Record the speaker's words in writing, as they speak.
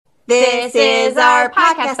This is our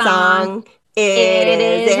podcast song. It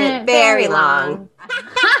isn't very long.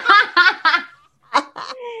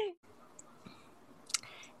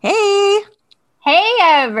 Hey. Hey,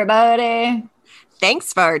 everybody.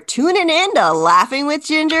 Thanks for tuning in to Laughing with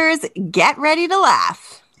Gingers. Get ready to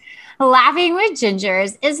laugh. Laughing with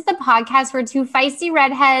Gingers is the podcast where two feisty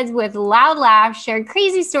redheads with loud laughs share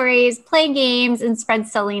crazy stories, play games, and spread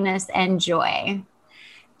silliness and joy.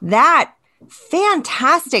 That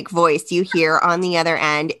fantastic voice you hear on the other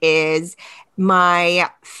end is my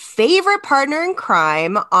favorite partner in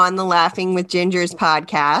crime on the Laughing with Gingers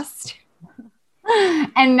podcast.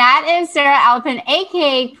 And that is Sarah Alpin,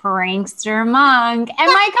 aka Prankster Monk,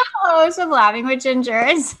 and my co-host of Laughing with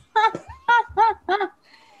Gingers.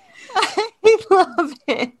 I love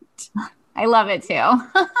it. I love it too.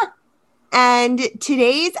 And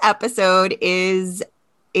today's episode is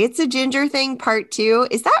It's a Ginger Thing Part 2.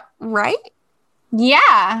 Is that right?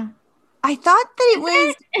 Yeah. I thought that it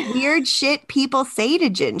was weird shit people say to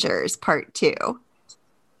gingers Part 2.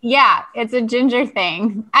 Yeah, it's a ginger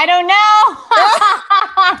thing. I don't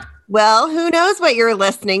know. Well, who knows what you're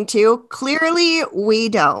listening to? Clearly, we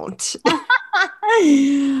don't.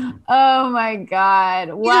 Oh my God.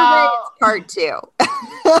 Well, it's Part 2.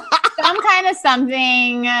 some kind of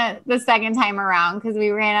something the second time around because we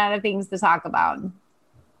ran out of things to talk about.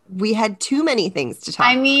 We had too many things to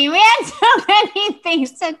talk about. We had too many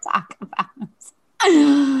things to talk about.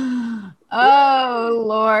 Oh,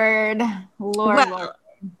 Lord. Lord.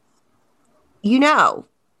 You know,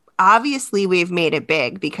 obviously we've made it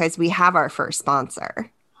big because we have our first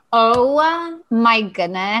sponsor. Oh my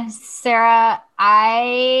goodness, Sarah,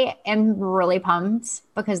 I am really pumped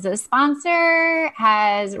because this sponsor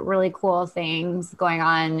has really cool things going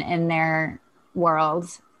on in their world.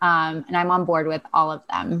 And I'm on board with all of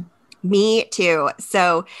them. Me too.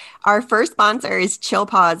 So our first sponsor is Chill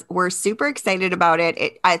Paws. We're super excited about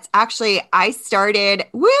it. It's actually, I started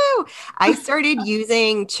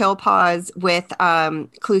using Chill Paws with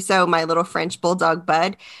Clouseau, my little French bulldog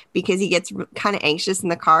bud, because he gets kind of anxious in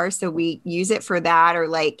the car. So we use it for that. Or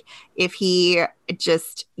like if he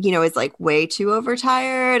just, is like way too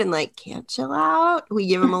overtired and like can't chill out, we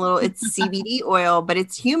give him a little, it's CBD oil, but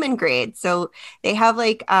it's human grade. So they have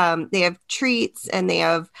like, they have treats and they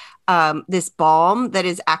have this balm that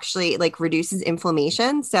is actually like reduces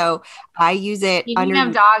inflammation. So I use it. You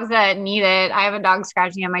have dogs that need it. I have a dog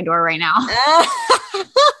scratching at my door right now.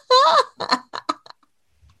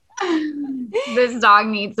 This dog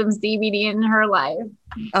needs some CBD in her life.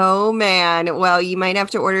 Oh man. Well, you might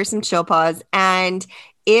have to order some Chill Paws. And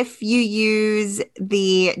if you use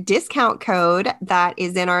the discount code that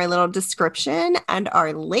is in our little description and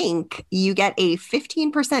our link, you get a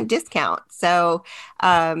 15% discount. So,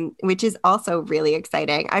 which is also really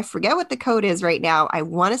exciting. I forget what the code is right now. I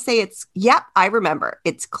want to say I remember.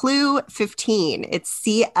 It's CLOU15. It's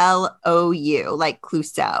CLOU, like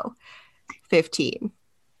Clouseau 15.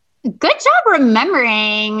 Good job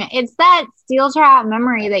remembering. It's that steel trap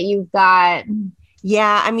memory that you've got.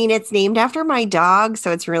 Yeah, I mean, it's named after my dog,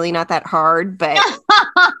 so it's really not that hard, but...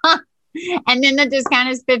 And then the discount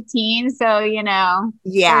is 15, so, Yeah.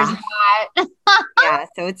 Yeah,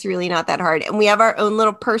 so it's really not that hard. And we have our own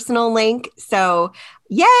little personal link, so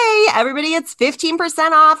yay, everybody gets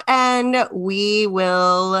 15% off, and we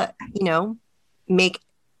will, make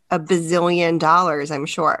a bazillion dollars, I'm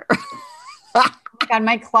sure. God,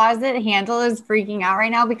 my closet handle is freaking out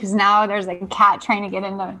right now because now there's a cat trying to get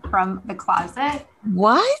in from the closet.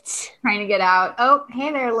 What? Trying to get out. Oh,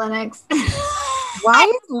 hey there, Lennox. Why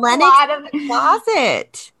is Lennox in the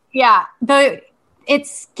closet? Yeah, it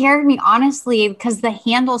scared me, honestly, because the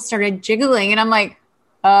handle started jiggling and I'm like,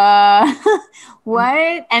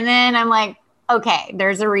 what? And then I'm like, okay,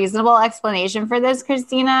 there's a reasonable explanation for this,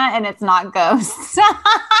 Christina, and it's not ghosts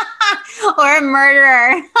or a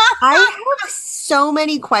murderer. I have so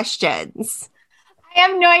many questions. I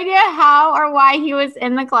have no idea how or why he was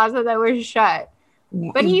in the closet that was shut,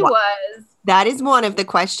 but he was. That is one of the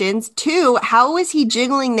questions. 2, how was he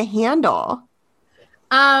jiggling the handle?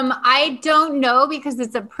 I don't know because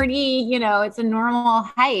it's a pretty, it's a normal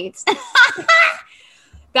height.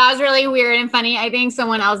 That was really weird and funny. I think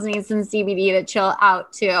someone else needs some CBD to chill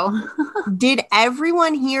out too. Did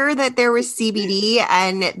everyone hear that there was CBD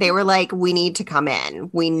and they were like, we need to come in.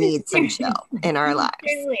 We need some chill in our lives.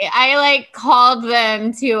 Seriously, I called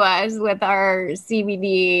them to us with our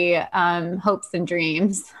CBD hopes and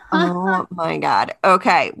dreams. Oh my God.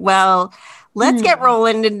 Okay. Well, let's get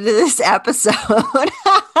rolling into this episode.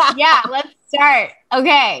 Yeah, let's start.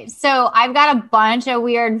 Okay, so I've got a bunch of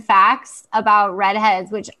weird facts about redheads,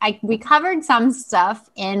 which we covered some stuff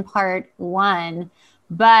in part 1,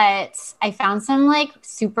 But I found some like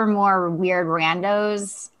super more weird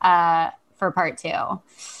randos for part 2.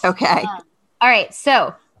 Okay. All right.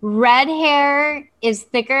 So red hair is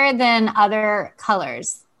thicker than other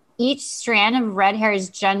colors. Each strand of red hair is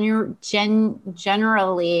generally,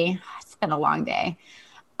 it's been a long day.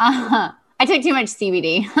 I took too much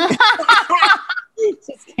CBD.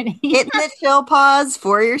 Just kidding. Hitting the chill pause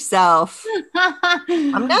for yourself.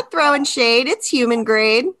 I'm not throwing shade. It's human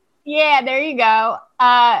grade. Yeah, there you go.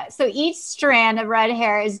 So each strand of red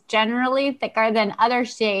hair is generally thicker than other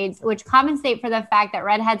shades, which compensate for the fact that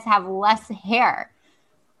redheads have less hair,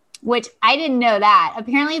 which I didn't know that.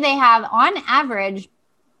 Apparently they have, on average,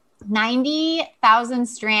 90,000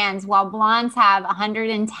 strands, while blondes have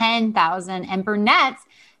 110,000 and brunettes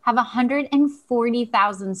have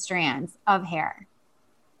 140,000 strands of hair.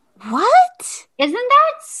 What? Isn't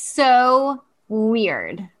that so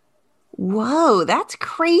weird? Whoa, that's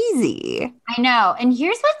crazy. I know. And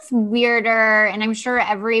here's what's weirder, and I'm sure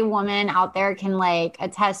every woman out there can like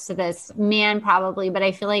attest to this, man probably, but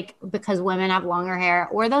I feel like because women have longer hair,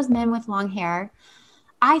 or those men with long hair,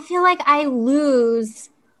 I feel like I lose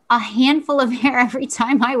a handful of hair every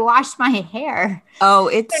time I wash my hair. Oh,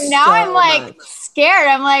 it's so now I'm like scared.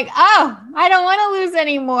 I'm like, oh, I don't want to lose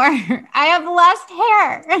any more. I have less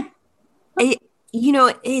hair.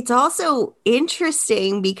 It's also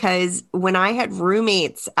interesting because when I had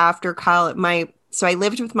roommates after college, so I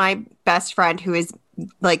lived with my best friend who is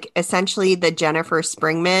like essentially the Jennifer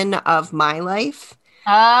Springman of my life.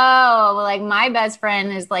 Oh, like my best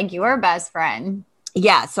friend is like your best friend.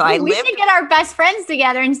 Yeah, so we should get our best friends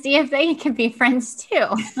together and see if they can be friends too.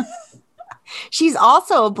 She's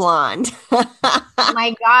also a blonde. Oh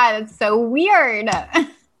my God, it's so weird.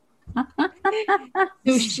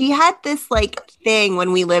 So she had this like thing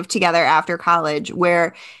when we lived together after college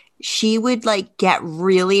where she would like get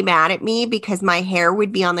really mad at me because my hair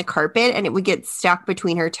would be on the carpet and it would get stuck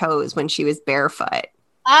between her toes when she was barefoot.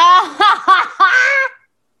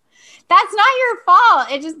 That's not your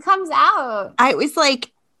fault. It just comes out. I was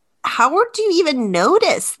like, how would you even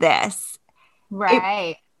notice this?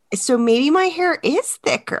 Right. So maybe my hair is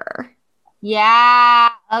thicker. Yeah.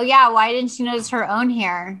 Oh, yeah. Why didn't she notice her own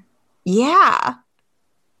hair? Yeah.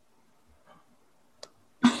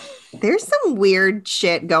 There's some weird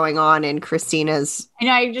shit going on in Christina's. I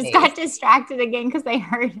know. I just got distracted again because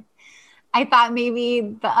I thought maybe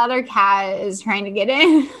the other cat is trying to get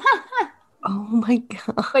in. Oh my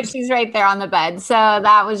God. But she's right there on the bed. So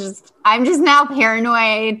I'm just now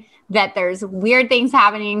paranoid that there's weird things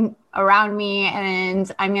happening around me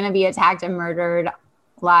and I'm going to be attacked and murdered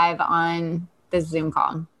live on this Zoom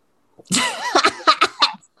call.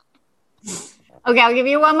 Okay, I'll give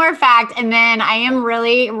you one more fact, and then I am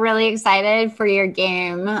really, really excited for your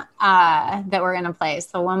game that we're going to play.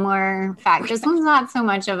 So one more fact. This one's not so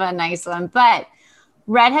much of a nice one, but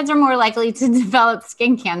redheads are more likely to develop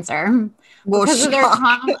skin cancer. Because of their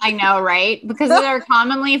I know, right? Because of their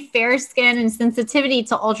commonly fair skin and sensitivity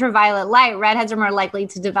to ultraviolet light, redheads are more likely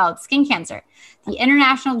to develop skin cancer. The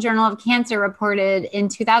International Journal of Cancer reported in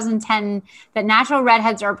 2010 that natural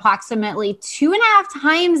redheads are approximately 2.5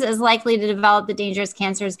 times as likely to develop the dangerous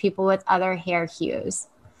cancer as people with other hair hues.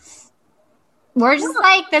 We're just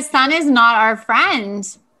like, the sun is not our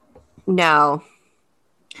friend. No.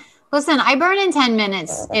 Listen, I burn in 10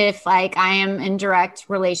 minutes if like I am in direct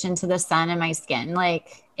relation to the sun in my skin.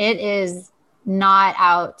 Like it is not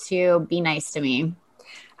out to be nice to me.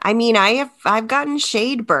 I mean, I've gotten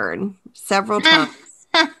shade burn several times.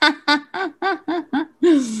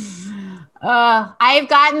 I've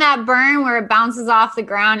gotten that burn where it bounces off the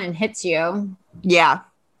ground and hits you. Yeah.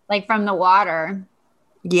 Like from the water.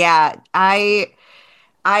 Yeah. I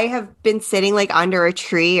have been sitting like under a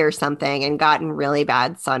tree or something and gotten really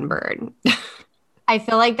bad sunburn. I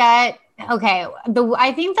feel like that. Okay.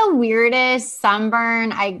 I think the weirdest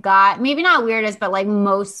sunburn I got, maybe not weirdest, but like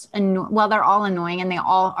they're all annoying and they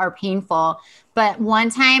all are painful. But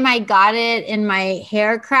one time I got it in my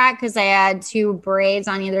hair crack because I had 2 braids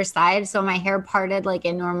on either side. So my hair parted like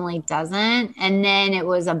it normally doesn't. And then it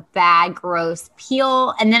was a bad, gross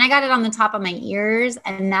peel. And then I got it on the top of my ears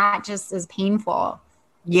and that just is painful.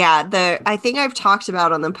 Yeah, I think I've talked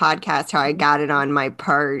about on the podcast how I got it on my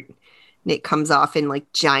part and it comes off in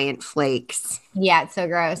like giant flakes. Yeah, it's so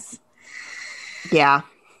gross. Yeah.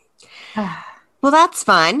 Well, that's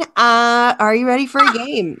fun. Are you ready for a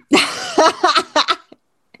game?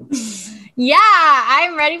 Yeah,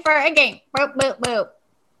 I'm ready for a game. Boop, boop, boop.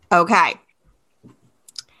 Okay.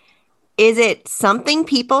 Is it something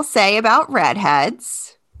people say about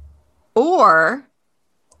redheads or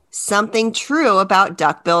something true about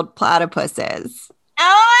duck-billed platypuses?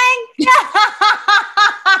 Oh my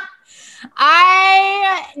God.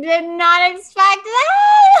 I did not expect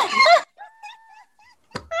that.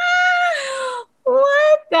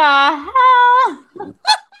 What the hell?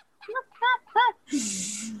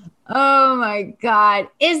 Oh my God.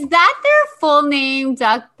 Is that their full name,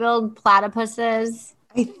 duck-billed platypuses?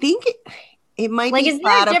 I think it might Like, be is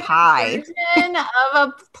there a different platypi. version of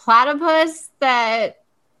a platypus that,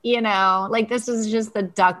 like this is just the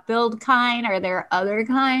duck-billed kind? Are there other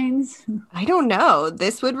kinds? I don't know.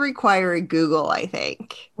 This would require a Google, I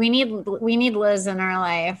think. We need Liz in our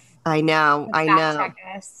life I know. to I fact know. check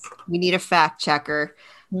us. We need a fact checker.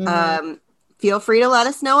 Mhm. Feel free to let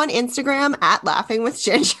us know on Instagram at Laughing with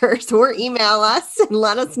Gingers or email us and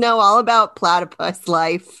let us know all about platypus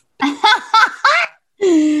life.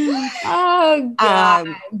 Oh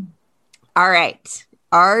God. All right.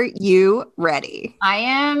 Are you ready? I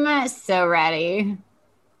am so ready.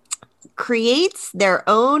 Creates their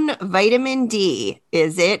own vitamin D.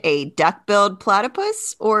 Is it a duck-billed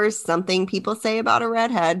platypus or something people say about a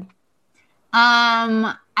redhead?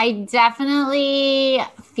 I definitely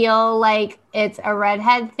feel like it's a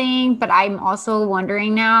redhead thing, but I'm also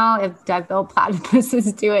wondering now if duck-billed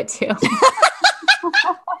platypuses do it too.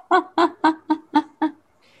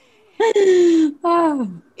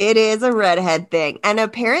 It is a redhead thing. And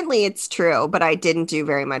apparently it's true, but I didn't do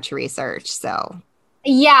very much research. So,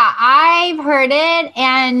 Yeah, I've heard it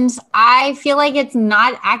and I feel like it's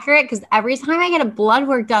not accurate because every time I get a blood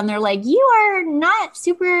work done, they're like, you are not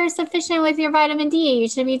super sufficient with your vitamin D. You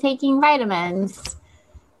should be taking vitamins.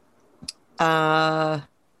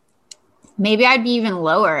 Maybe I'd be even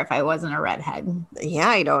lower if I wasn't a redhead. yeah,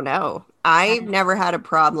 I don't know. I've never had a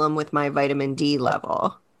problem with my vitamin D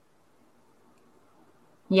level.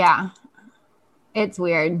 Yeah, it's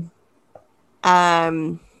weird.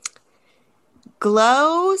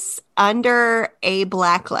 Glows under a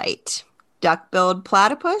black light. Duck-billed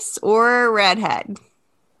platypus or redhead?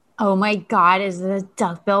 Oh my God, is it a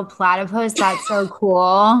duck-billed platypus? That's so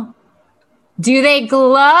cool. Do they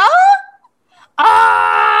glow?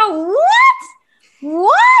 What?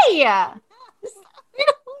 Why? I don't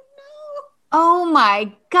know. Oh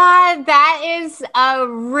my God, that is a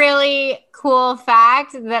really cool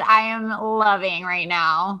fact that I am loving right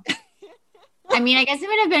now. I mean, I guess it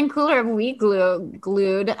would have been cooler if we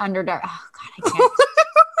glued under dark. Oh God, I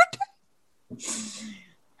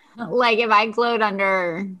can't. Like if I glowed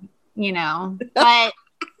under, but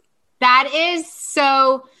that is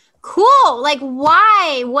so cool. Like,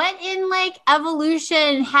 why? What in like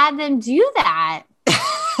evolution had them do that?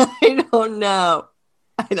 I don't know.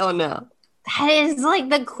 That is like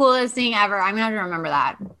the coolest thing ever. I'm gonna have to remember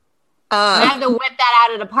that. I'm gonna Uh, have to whip that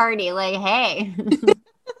out at a party. Like, hey, you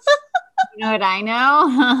know what I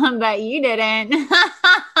know? But you didn't.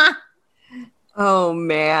 oh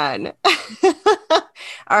man.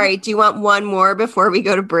 All right. Do you want one more before we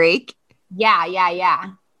go to break? Yeah.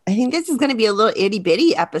 I think this is going to be a little itty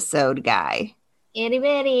bitty episode, guy. Itty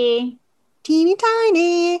bitty. Teeny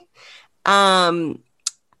tiny.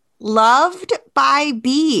 Loved by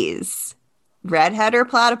bees. Redhead or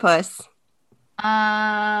platypus?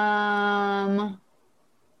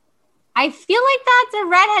 I feel like that's a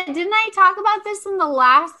redhead. Didn't I talk about this in the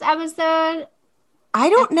last episode? I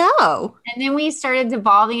don't know. And then we started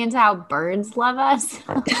devolving into how birds love us.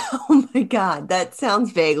 Oh my God. That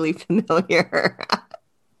sounds vaguely familiar.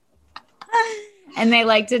 And they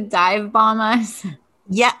like to dive bomb us.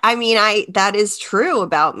 Yeah. I mean, that is true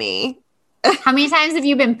about me. How many times have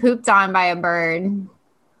you been pooped on by a bird?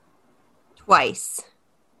 Twice.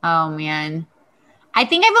 Oh, man. I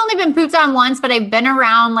think I've only been pooped on once, but I've been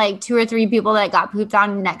around like 2 or 3 people that got pooped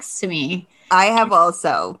on next to me. I have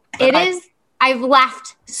also. I've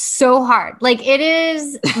laughed so hard. Like it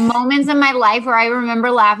is moments in my life where I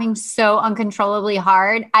remember laughing so uncontrollably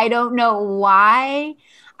hard. I don't know why.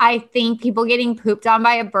 I think people getting pooped on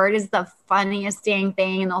by a bird is the funniest dang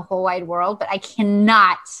thing in the whole wide world, but I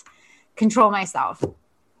cannot control myself.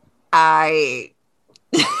 I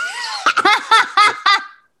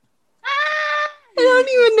don't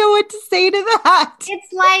even know what to say to that.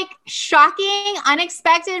 It's like shocking,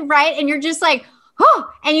 unexpected, right? And you're just like,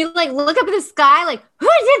 oh, and you like look up at the sky, like, who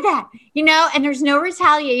did that? And there's no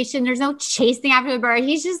retaliation. There's no chasing after the bird.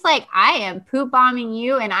 He's just like, I am poop bombing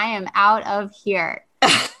you and I am out of here.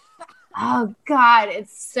 Oh God,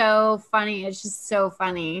 it's so funny. It's just so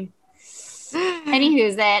funny.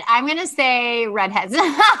 Anywho's it. I'm going to say redheads.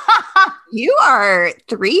 You are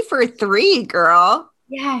 3 for 3, girl.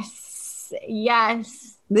 Yes.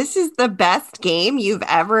 This is the best game you've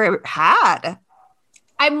ever had.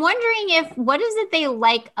 I'm wondering what is it they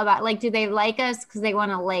like about, like, do they like us because they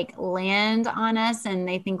want to like land on us and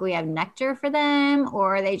they think we have nectar for them,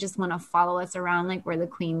 or they just want to follow us around like we're the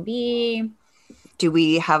queen bee? Do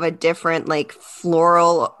we have a different like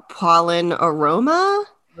floral pollen aroma?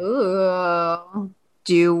 Ooh.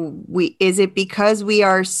 Is it because we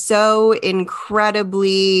are so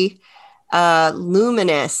incredibly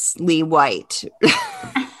luminously white?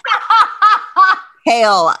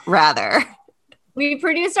 Pale, rather. We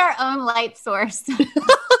produce our own light source.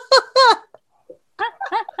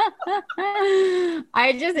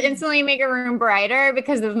 I just instantly make a room brighter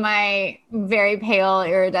because of my very pale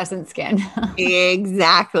iridescent skin.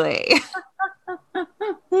 Exactly.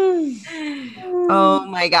 Oh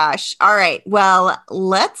my gosh. All right. Well,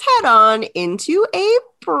 let's head on into a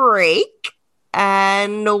break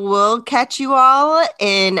and we'll catch you all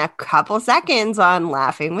in a couple seconds on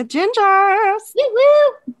Laughing with Gingers.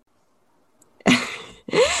 Woo-woo!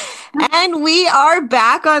 And we are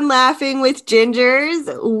back on Laughing with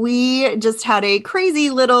Gingers. We just had a crazy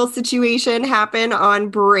little situation happen on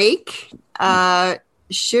break.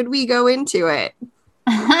 Should we go into it?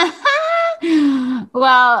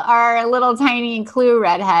 Well, our little tiny Clue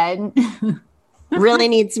redhead. Really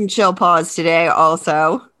need some chill paws today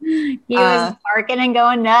also. He was barking and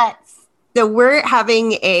going nuts. So we're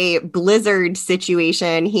having a blizzard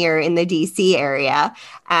situation here in the DC area.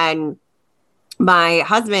 And my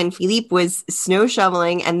husband, Philippe, was snow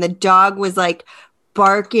shoveling and the dog was like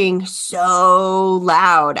barking so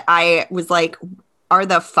loud. I was like, are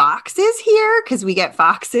the foxes here? Because we get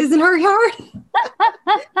foxes in our yard.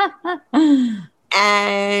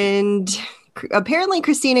 And apparently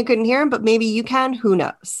Christina couldn't hear him, but maybe you can. Who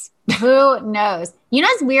knows? Who knows? You know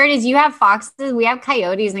what's weird is you have foxes. We have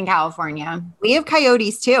coyotes in California. We have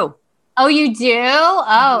coyotes too. Oh, you do?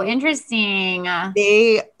 Oh, interesting.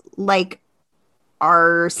 They like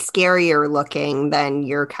are scarier looking than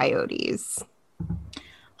your coyotes.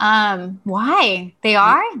 Why? They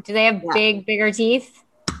are? Do they have bigger teeth?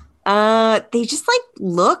 They just like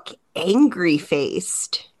look angry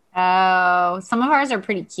faced. Oh, some of ours are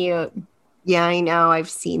pretty cute. Yeah, I know. I've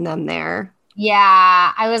seen them there.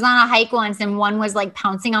 Yeah, I was on a hike once and one was like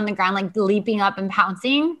pouncing on the ground, like leaping up and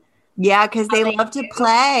pouncing. Yeah, because they love to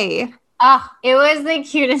play. Oh, it was the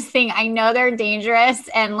cutest thing. I know they're dangerous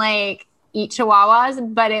and like eat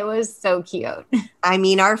chihuahuas, but it was so cute. I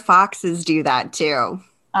mean, our foxes do that too.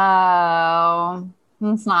 Oh,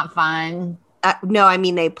 it's not fun. No, I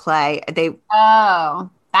mean, they play. Oh,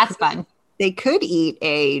 that's fun. They could eat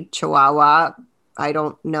a chihuahua. I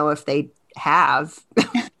don't know if they have.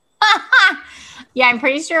 Yeah, I'm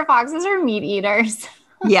pretty sure foxes are meat eaters.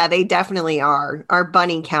 Yeah, they definitely are. Our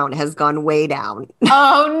bunny count has gone way down.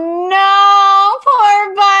 Oh, no,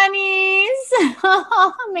 poor bunnies.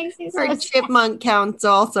 Makes me so Our sad. chipmunk count's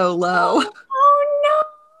also low. Oh, no.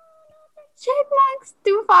 Chipmunks.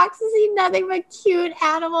 Do foxes eat nothing but cute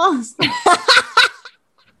animals?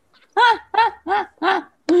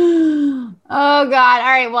 Oh, God. All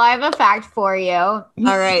right. Well, I have a fact for you. All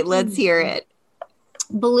right, let's hear it.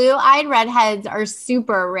 Blue-eyed redheads are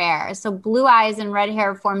super rare. So blue eyes and red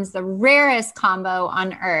hair forms the rarest combo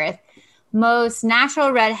on Earth. Most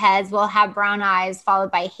natural redheads will have brown eyes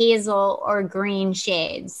followed by hazel or green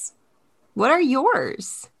shades. What are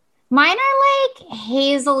yours? Mine are like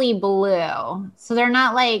hazily blue. So they're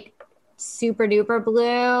not like super duper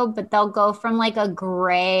blue, but they'll go from like a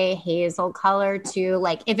gray hazel color to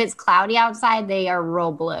like if it's cloudy outside, they are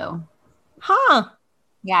real blue. Huh.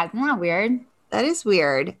 Yeah, isn't that weird? That is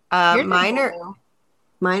weird. Yours Mine blue.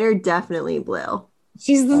 are definitely blue.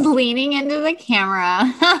 She's leaning into the camera.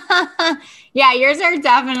 Yeah, yours are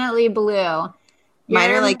definitely blue. Mine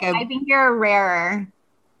are like I think you're rarer.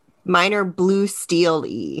 Mine are blue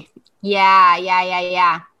steel-y.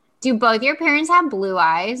 Yeah. Do both your parents have blue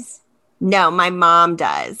eyes? No, my mom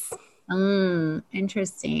does.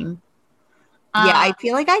 Interesting. Yeah, I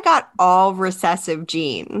feel like I got all recessive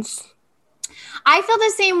genes. I feel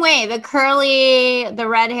the same way. The curly, the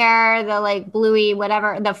red hair, the like bluey,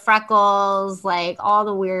 whatever, the freckles, like all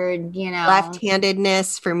the weird,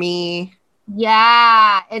 Left-handedness for me.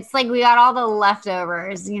 Yeah. It's like we got all the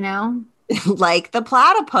leftovers, Like the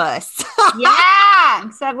platypus. Yeah.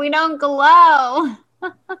 Except we don't glow.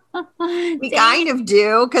 We kind of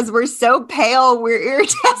do because we're so pale, we're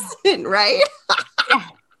iridescent, right?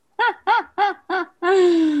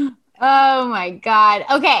 Oh my God.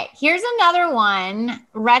 Okay, here's another one.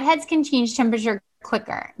 Redheads can change temperature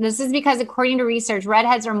quicker. This is because according to research,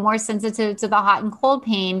 redheads are more sensitive to the hot and cold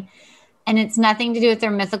pain, and it's nothing to do with their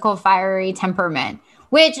mythical fiery temperament,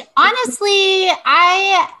 which honestly,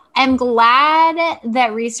 I am glad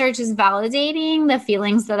that research is validating the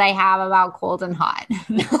feelings that I have about cold and hot.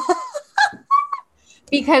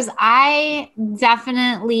 Because I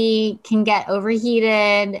definitely can get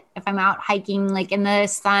overheated if I'm out hiking, like in the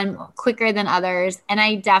sun, quicker than others. And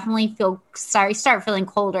I definitely start feeling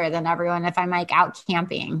colder than everyone if I'm like out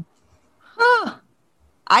camping. Huh.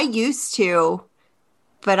 I used to,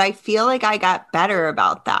 but I feel like I got better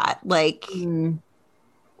about that. Like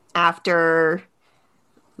after,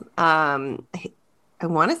 I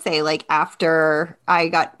want to say like after I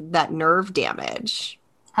got that nerve damage.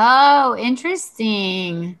 Oh,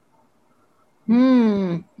 interesting.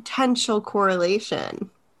 Potential correlation.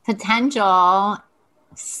 Potential.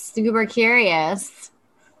 Super curious.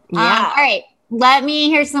 Yeah. All right. Let me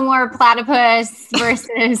hear some more platypus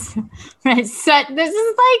versus. This is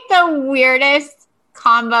like the weirdest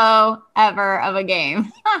combo ever of a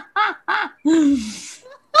game.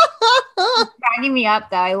 Cracking me up,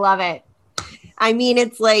 though. I love it. I mean,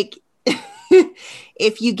 it's like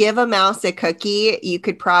if you give a mouse a cookie, you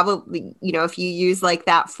could probably, if you use like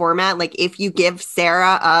that format, like if you give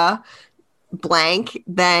Sarah a blank,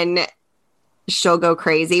 then she'll go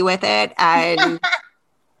crazy with it. And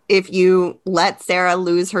if you let Sarah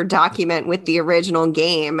lose her document with the original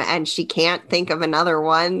game and she can't think of another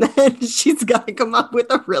one, then she's got to come up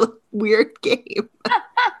with a really weird game.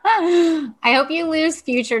 I hope you lose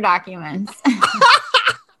future documents.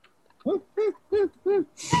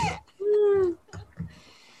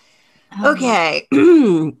 Okay.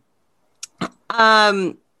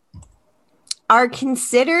 Are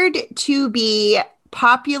considered to be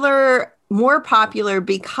more popular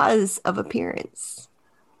because of appearance.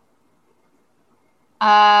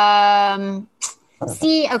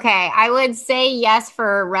 See, okay, I would say yes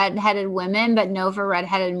for redheaded women, but no for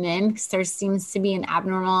redheaded men, because there seems to be an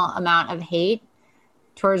abnormal amount of hate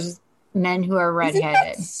towards men who are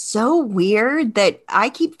redheaded. So weird that I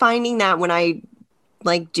keep finding that when I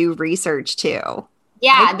like do research too.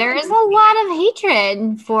 Yeah, there is a lot of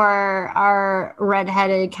hatred for our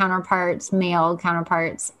redheaded counterparts, male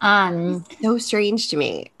counterparts. So strange to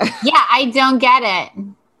me. Yeah, I don't get it.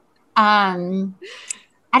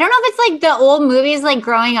 I don't know if it's like the old movies, like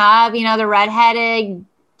growing up, the redheaded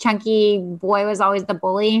chunky boy was always the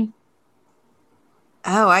bully.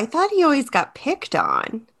 Oh, I thought he always got picked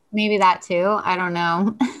on. Maybe that too. I don't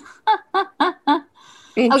know.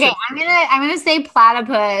 Okay, I'm gonna say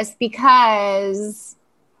platypus because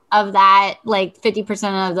of that, like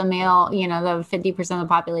 50% of the male, the 50% of the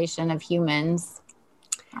population of humans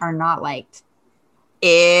are not liked.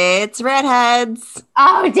 It's redheads.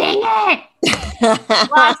 Oh, dang it.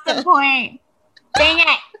 Lost the point. Dang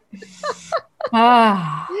it.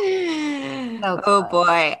 Oh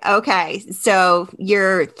boy. Okay. So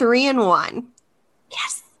you're 3-1.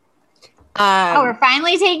 Yes. We're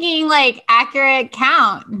finally taking like accurate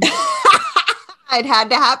count. It had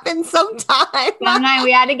to happen sometime.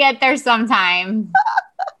 We had to get there sometime.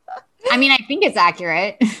 I mean, I think it's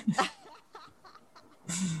accurate.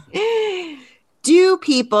 Do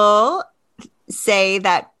people say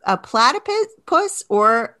that a platypus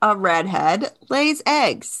or a redhead lays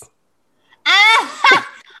eggs?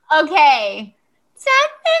 Okay.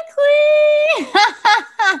 Technically,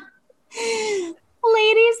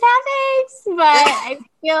 ladies have eggs, but I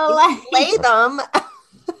feel like lay them.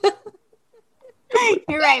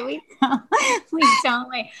 You're right. We don't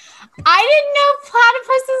lay. I didn't know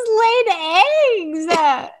platypuses laid eggs.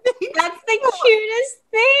 That's the cutest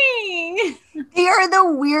thing. They are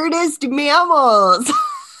the weirdest mammals.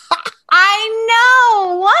 I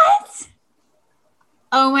know. What?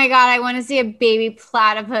 Oh my God. I want to see a baby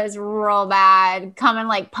platypus real bad coming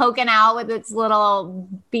like poking out with its little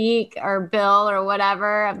beak or bill or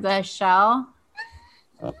whatever of the shell.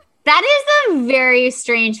 That is a very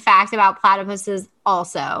strange fact about platypuses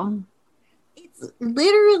also. It's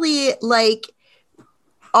literally like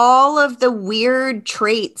all of the weird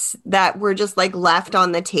traits that were just like left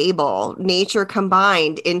on the table, nature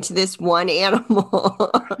combined into this one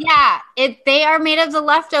animal. Yeah, they are made of the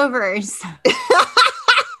leftovers.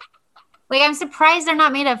 Like, I'm surprised they're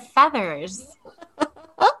not made of feathers.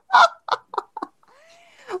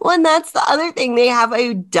 Well, and that's the other thing. They have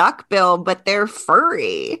a duck bill, but they're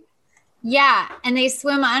furry. Yeah, and they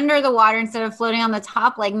swim under the water instead of floating on the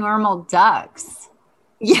top like normal ducks.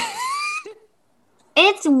 Yeah.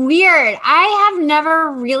 It's weird. I have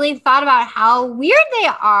never really thought about how weird they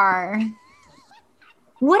are.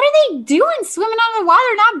 What are they doing swimming under the water?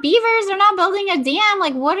 They're not beavers. They're not building a dam.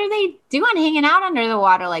 Like, what are they doing hanging out under the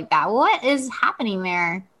water like that? What is happening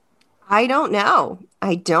there? I don't know.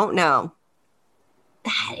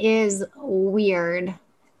 That is weird.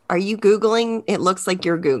 Are you Googling? It looks like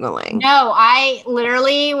you're Googling. No, I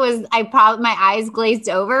literally my eyes glazed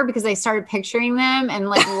over because I started picturing them and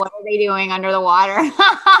like, what are they doing under the water?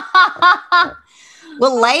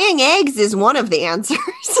 Well, laying eggs is one of the answers.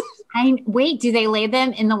 Wait, do they lay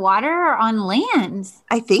them in the water or on land?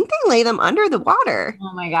 I think they lay them under the water.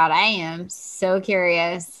 Oh my God, I am so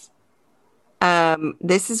curious.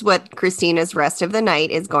 This is what Christina's rest of the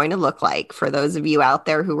night is going to look like for those of you out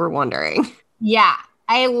there who were wondering. Yeah,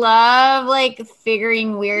 I love like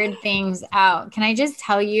figuring weird things out. Can I just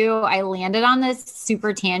tell you, I landed on this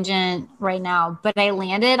super tangent right now, but I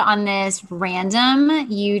landed on this random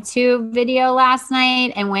YouTube video last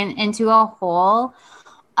night and went into a hole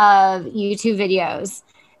of YouTube videos.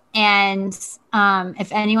 And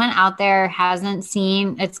if anyone out there hasn't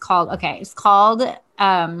seen, it's called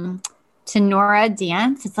Tanoura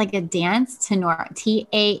Dance. It's like a dance, Tanoura,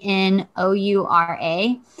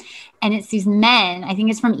 Tanoura. And it's these men, I think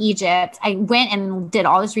it's from Egypt. I went and did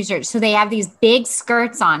all this research. So they have these big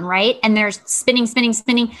skirts on, right? And they're spinning.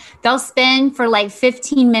 They'll spin for like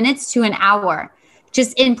 15 minutes to an hour,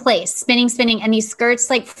 just in place, spinning. And these skirts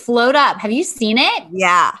like float up. Have you seen it?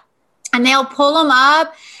 Yeah. And they'll pull them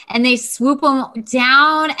up and they swoop them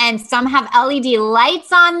down, and some have LED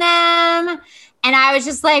lights on them. And I was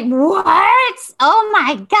just like, what? Oh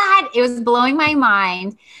my God. It was blowing my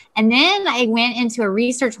mind. And then I went into a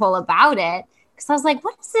research hole about it because I was like,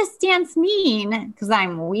 what does this dance mean? Because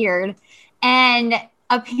I'm weird. And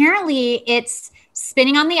apparently it's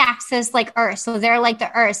spinning on the axis like Earth. So they're like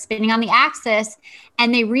the Earth spinning on the axis,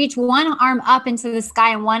 and they reach one arm up into the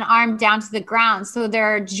sky and one arm down to the ground. So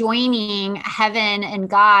they're joining heaven and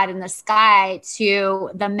God and the sky to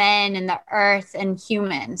the men and the earth and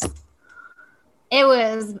humans. It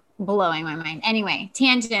was blowing my mind. Anyway,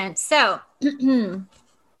 tangent. So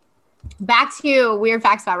back to weird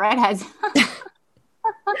facts about redheads.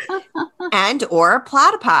 And or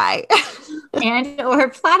platypi.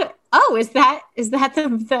 Oh, is that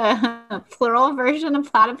the plural version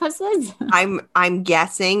of platypuses? I'm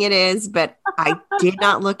guessing it is, but I did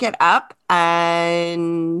not look it up,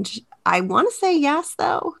 and I want to say yes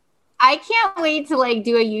though. I can't wait to like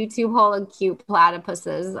do a YouTube hole of cute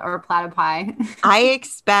platypuses or platypi. I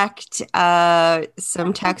expect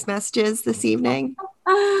some text messages this evening.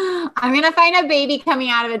 I'm gonna find a baby coming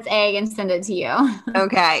out of its egg and send it to you.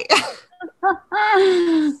 Okay.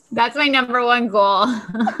 That's my number one goal.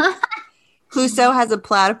 Cluso has a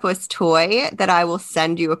platypus toy that I will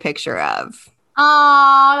send you a picture of.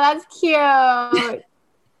 Oh, that's cute.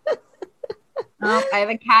 Oh, I have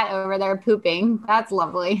a cat over there pooping. That's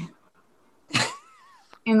lovely.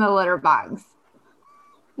 In the litter box.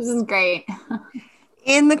 This is great.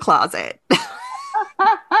 In the closet.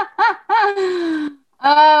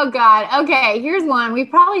 Oh, God. Okay, here's one.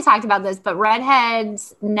 We've probably talked about this, but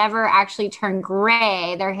redheads never actually turn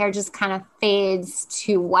gray. Their hair just kind of fades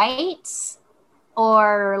to white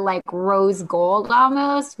or like rose gold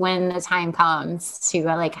almost when the time comes to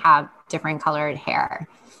like have different colored hair.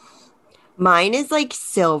 Mine is like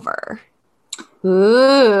silver.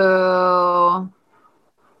 Ooh.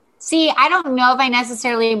 See, I don't know if I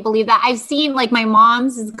necessarily believe that. I've seen like my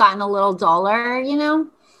mom's has gotten a little duller, you know?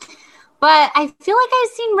 But I feel like I've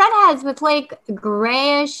seen redheads with like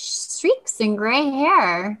grayish streaks and gray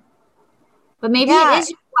hair. But maybe it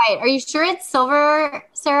is white. Are you sure it's silver,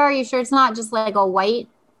 Sarah? Are you sure it's not just like a white?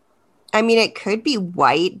 I mean, it could be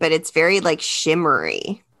white, but it's very like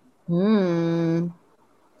shimmery. Well,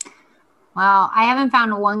 I haven't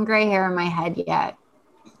found one gray hair in my head yet.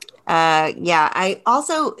 Yeah,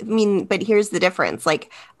 but here's the difference.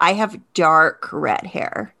 Like, I have dark red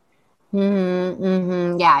hair.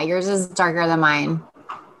 Yeah, yours is darker than mine.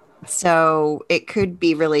 So it could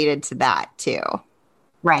be related to that too.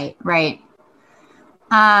 Right.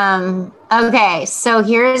 Okay, so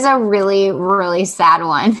here's a really, really sad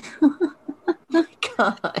one.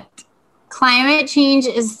 God. Climate change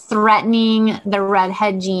is threatening the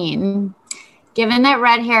redhead gene. Given that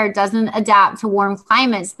red hair doesn't adapt to warm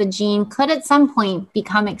climates, the gene could at some point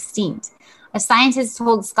become extinct. A scientist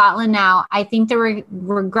told Scotland Now, I think the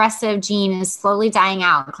regressive gene is slowly dying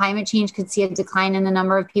out. Climate change could see a decline in the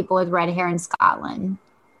number of people with red hair in Scotland.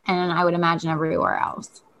 And I would imagine everywhere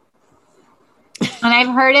else. And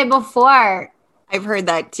I've heard it before. I've heard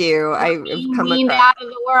that too. I've come across out of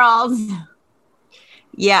the world.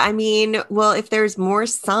 Yeah, I mean, well, if there's more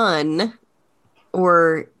sun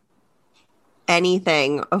or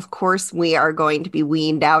anything, of course we are going to be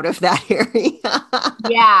weaned out of that area.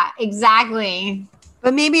 Yeah, exactly.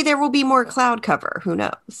 But maybe there will be more cloud cover. Who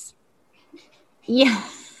knows? Yeah.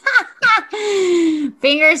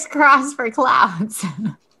 Fingers crossed for clouds.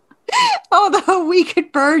 Although we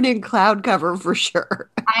could burn in cloud cover for sure.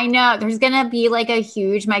 I know. There's going to be like a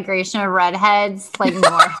huge migration of redheads, like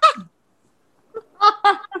north.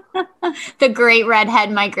 The great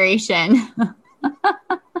redhead migration.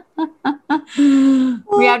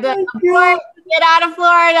 We have to get out of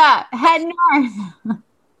Florida. Head north.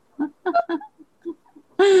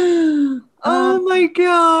 Oh my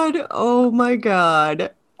God. Oh my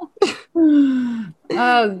God.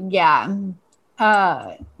 Oh, yeah.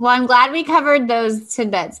 Well, I'm glad we covered those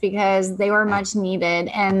tidbits because they were much needed.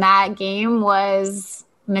 And that game was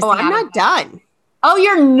missing Oh, I'm out. not done. Oh,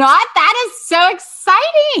 you're not? That is so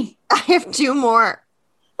exciting. I have 2 more.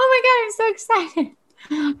 Oh my God, I'm so excited.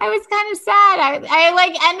 I was kind of sad. I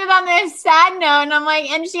like ended on this sad note and I'm like,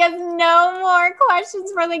 and she has no more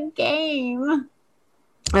questions for the game.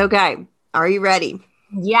 Okay. Are you ready?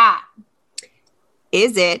 Yeah.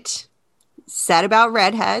 Is it said about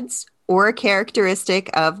redheads or a characteristic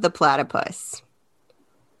of the platypus?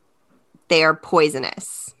 They are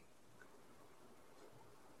poisonous.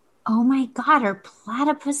 Oh my God, are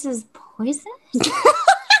platypuses poisonous?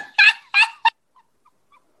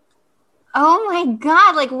 Oh my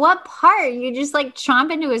God, like what part? You just like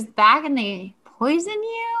chomp into his back and they poison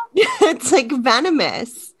you? It's like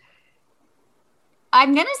venomous.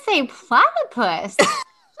 I'm going to say platypus.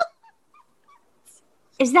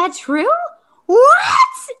 Is that true?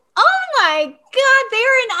 What? Oh my God,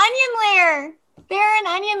 they're an onion layer. They're an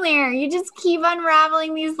onion layer. You just keep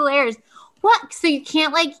unraveling these layers. What? So you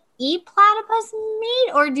can't like eat platypus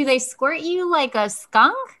meat or do they squirt you like a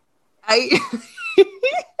skunk?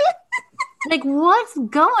 Like what's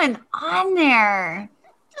going on there?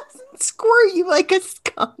 Doesn't squirt you like a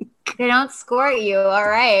skunk. They don't squirt you. All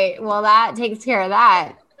right. Well, that takes care of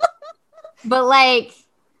that. But like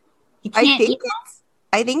you can't eat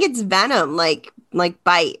I think it's venom, like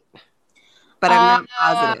bite. But I'm not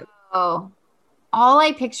positive. Oh. All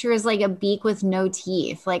I picture is like a beak with no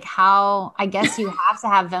teeth. Like how, I guess you have to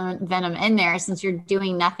have venom in there since you're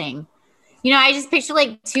doing nothing. You know, I just picture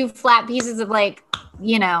like 2 flat pieces of like,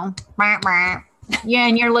 you know, yeah,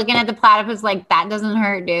 and you're looking at the platypus like, that doesn't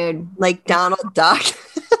hurt, dude. Like Donald Duck.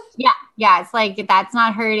 Yeah. It's like, that's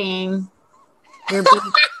not hurting. Your beak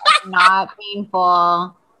is not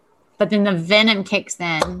painful. But then the venom kicks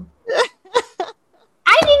in.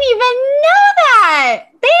 I didn't even know that.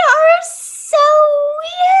 They are so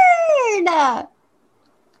weird.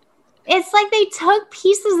 It's like they took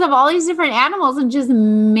pieces of all these different animals and just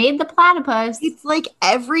made the platypus. It's like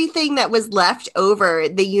everything that was left over.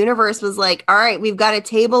 The universe was like, all right, we've got a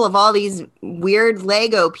table of all these weird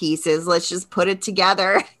Lego pieces. Let's just put it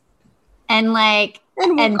together. And like,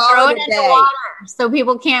 and throw it into water so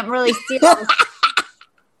people can't really see it.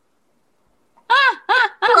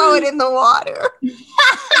 Throw it in the water. They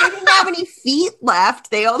didn't have any feet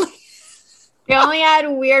left. They only had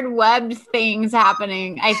weird webbed things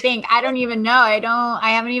happening. I think. I don't even know.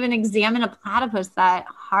 I haven't even examined a platypus that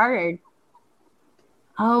hard.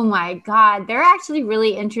 Oh my God. They're actually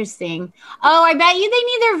really interesting. Oh, I bet you they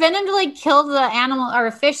need their venom to like kill the animal or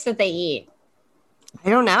fish that they eat. I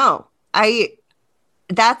don't know.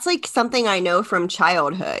 That's like something I know from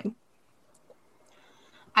childhood.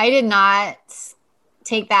 I did not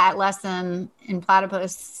take that lesson in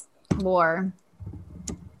platypus lore.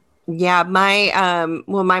 Yeah, my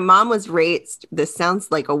mom was raised, this sounds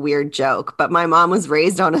like a weird joke, but my mom was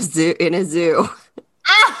raised in a zoo.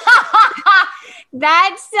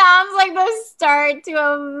 That sounds like the start to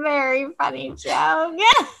a very funny joke.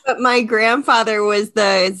 But my grandfather was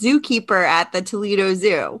the zookeeper at the Toledo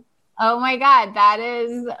Zoo. Oh my God, that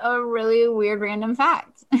is a really weird random fact.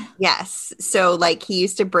 Yes. So like he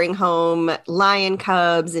used to bring home lion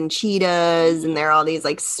cubs and cheetahs and there are all these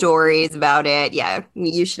like stories about it. Yeah.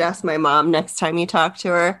 You should ask my mom next time you talk to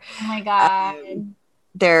her. Oh my God.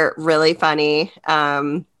 They're really funny.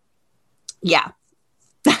 Yeah.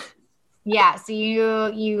 Yeah. So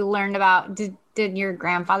you learned about, did your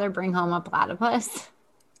grandfather bring home a platypus?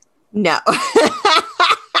 No.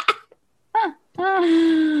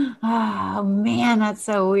 Oh man, that's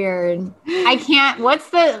so weird. I can't. What is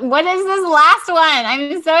this last one?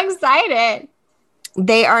 I'm so excited.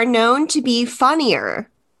 They are known to be funnier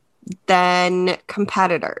than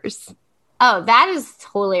competitors. Oh, that is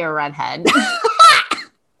totally a redhead.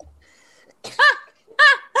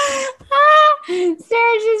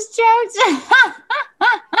 Sarah just choked.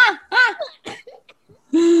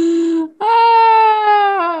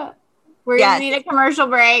 We're going to need a commercial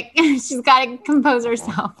break. She's got to compose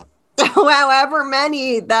herself. However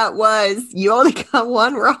many that was, you only got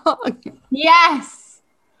one wrong. Yes.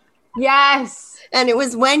 And it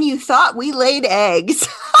was when you thought we laid eggs.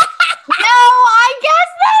 No, I guess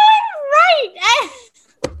that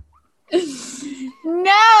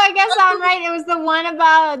right. It was the one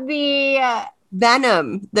about the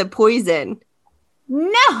Venom, the poison.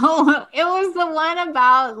 No, it was the one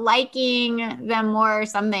about liking them more or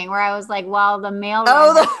something where I was like, well, the male.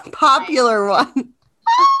 Oh, the popular one.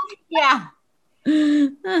 Yeah.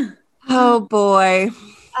 Oh, boy.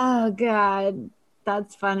 Oh, God.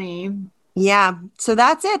 That's funny. Yeah. So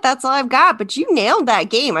that's it. That's all I've got. But you nailed that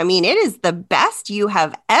game. I mean, it is the best you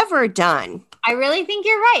have ever done. I really think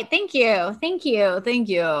you're right. Thank you. Thank you. Thank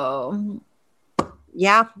you.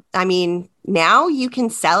 Yeah. I mean, now you can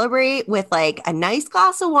celebrate with like a nice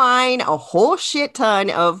glass of wine, a whole shit ton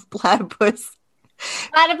of platypus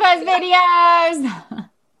videos.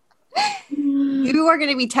 You are going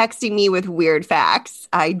to be texting me with weird facts.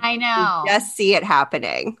 I know. Just see it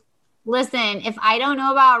happening. Listen, if I don't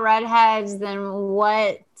know about redheads, then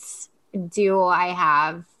what do I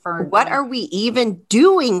have for what are we even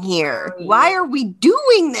doing here? Why are we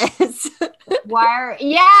doing this?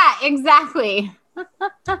 Yeah, exactly. This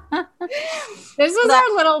was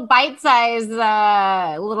our little bite-sized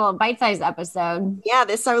episode. Yeah,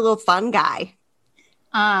 this is our little fun guy.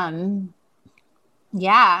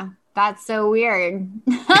 Yeah, that's so weird.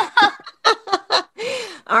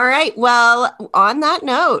 All right. Well, on that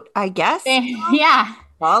note, I guess. Yeah.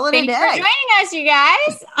 Call it a day. Thanks for joining us, you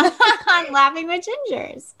guys, on Laughing with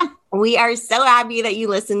Gingers. We are so happy that you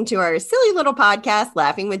listened to our silly little podcast,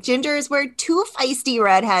 Laughing with Gingers, where two feisty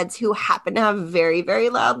redheads who happen to have very, very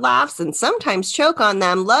loud laughs and sometimes choke on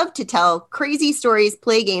them love to tell crazy stories,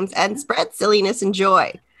 play games, and spread silliness and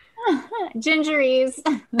joy. Gingeries.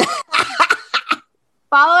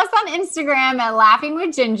 Follow us on Instagram at Laughing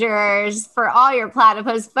with Gingers for all your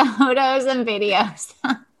platypus photos and videos.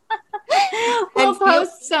 We'll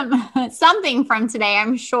post something from today,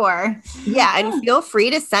 I'm sure. Yeah, and feel free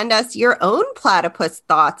to send us your own platypus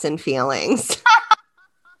thoughts and feelings.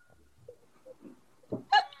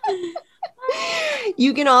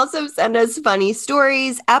 You can also send us funny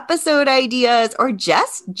stories, episode ideas, or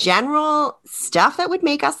just general stuff that would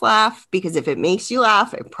make us laugh, because if it makes you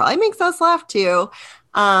laugh, it probably makes us laugh too,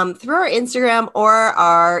 through our Instagram or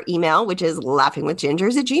our email, which is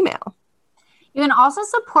laughingwithgingers@gmail.com. You can also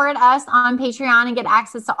support us on Patreon and get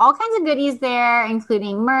access to all kinds of goodies there,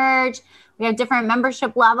 including merch. We have different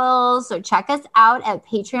membership levels. So check us out at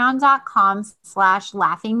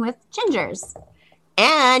patreon.com/laughingwithgingers.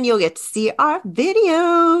 And you'll get to see our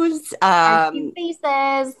videos. Our cute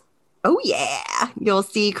faces. Oh, yeah. You'll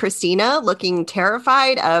see Christina looking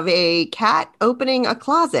terrified of a cat opening a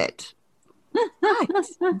closet. What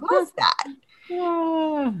was that?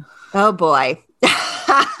 Oh, boy.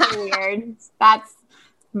 Weird. That's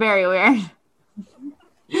very weird.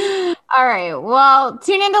 All right. Well,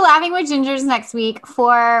 tune into Laughing with Gingers next week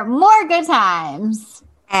for more good times.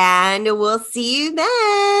 And we'll see you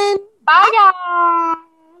then. Bye,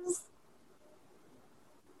 guys.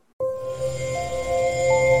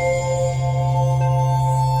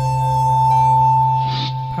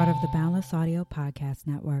 Part of the Boundless Audio Podcast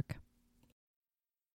Network.